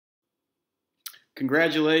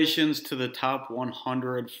Congratulations to the top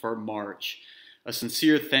 100 for March. A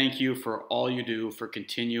sincere thank you for all you do for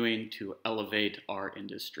continuing to elevate our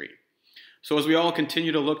industry. So as we all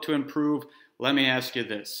continue to look to improve, let me ask you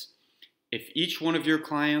this. If each one of your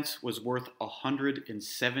clients was worth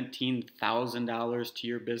 $117,000 to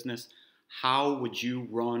your business, how would you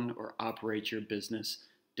run or operate your business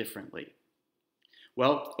differently?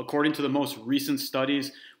 Well, according to the most recent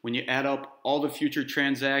studies, when you add up all the future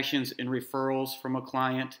transactions and referrals from a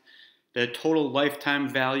client, the total lifetime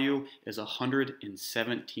value is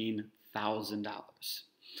 $117,000.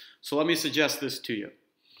 So let me suggest this to you.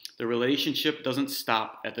 The relationship doesn't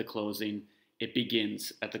stop at the closing, it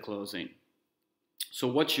begins at the closing. So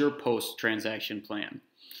what's your post-transaction plan?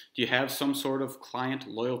 Do you have some sort of client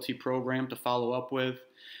loyalty program to follow up with?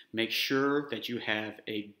 Make sure that you have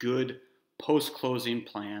a good post-closing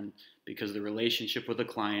plan because the relationship with the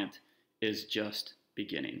client is just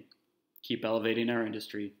beginning. Keep elevating our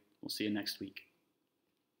industry. We'll see you next week.